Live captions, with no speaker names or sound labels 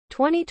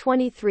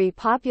2023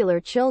 Popular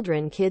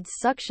Children Kids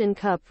Suction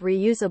Cup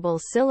Reusable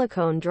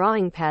Silicone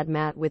Drawing Pad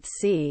Mat with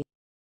C.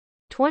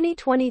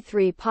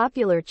 2023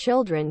 Popular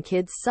Children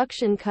Kids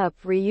Suction Cup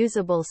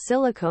Reusable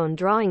Silicone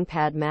Drawing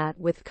Pad Mat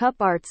with Cup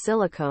Art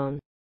Silicone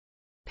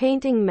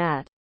Painting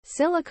Mat.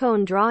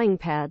 Silicone drawing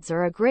pads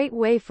are a great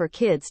way for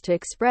kids to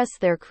express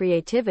their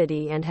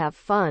creativity and have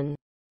fun.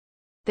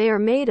 They are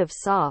made of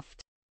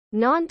soft,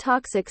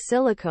 non-toxic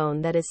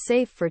silicone that is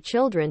safe for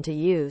children to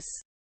use.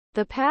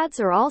 The pads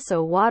are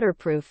also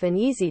waterproof and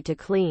easy to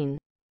clean,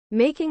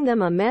 making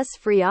them a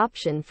mess-free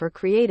option for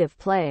creative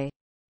play.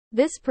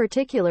 This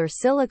particular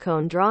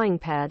silicone drawing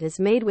pad is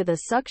made with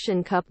a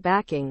suction cup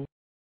backing,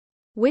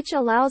 which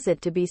allows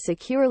it to be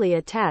securely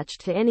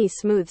attached to any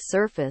smooth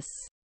surface.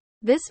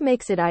 This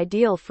makes it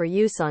ideal for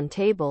use on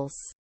tables,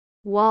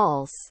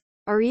 walls,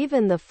 or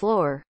even the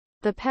floor.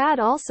 The pad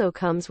also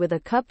comes with a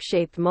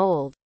cup-shaped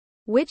mold,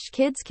 which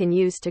kids can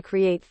use to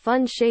create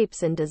fun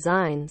shapes and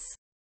designs.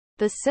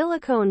 The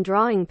silicone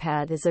drawing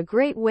pad is a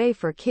great way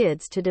for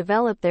kids to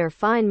develop their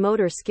fine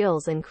motor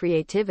skills and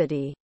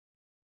creativity.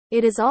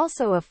 It is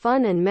also a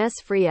fun and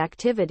mess-free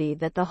activity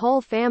that the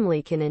whole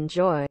family can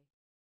enjoy.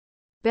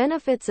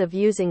 Benefits of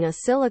using a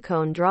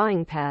silicone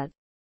drawing pad.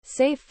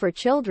 Safe for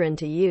children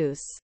to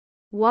use.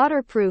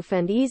 Waterproof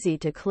and easy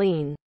to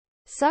clean.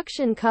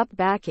 Suction cup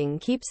backing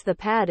keeps the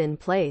pad in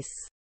place.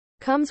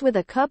 Comes with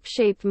a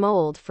cup-shaped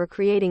mold for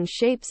creating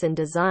shapes and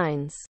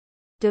designs.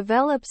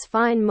 Develops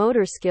fine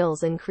motor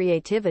skills and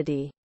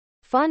creativity.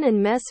 Fun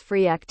and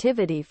mess-free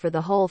activity for the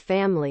whole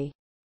family.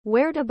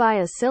 Where to buy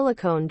a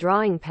silicone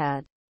drawing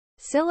pad?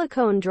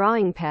 Silicone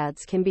drawing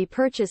pads can be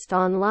purchased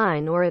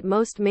online or at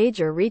most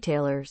major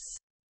retailers.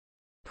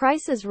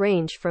 Prices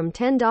range from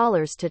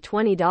 $10 to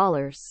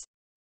 $20.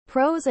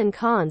 Pros and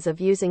cons of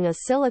using a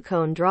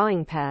silicone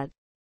drawing pad.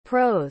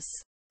 Pros.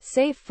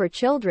 Safe for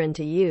children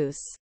to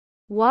use.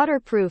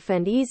 Waterproof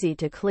and easy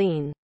to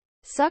clean.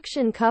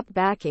 Suction cup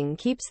backing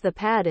keeps the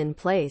pad in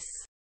place.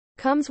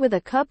 Comes with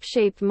a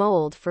cup-shaped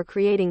mold for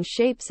creating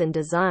shapes and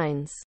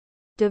designs.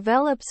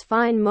 Develops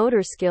fine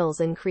motor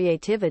skills and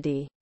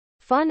creativity.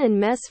 Fun and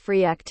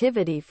mess-free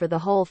activity for the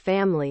whole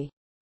family.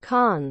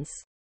 Cons.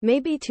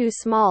 May be too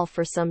small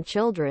for some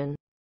children.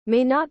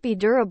 May not be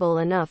durable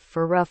enough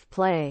for rough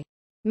play.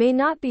 May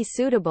not be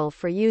suitable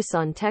for use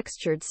on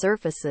textured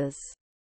surfaces.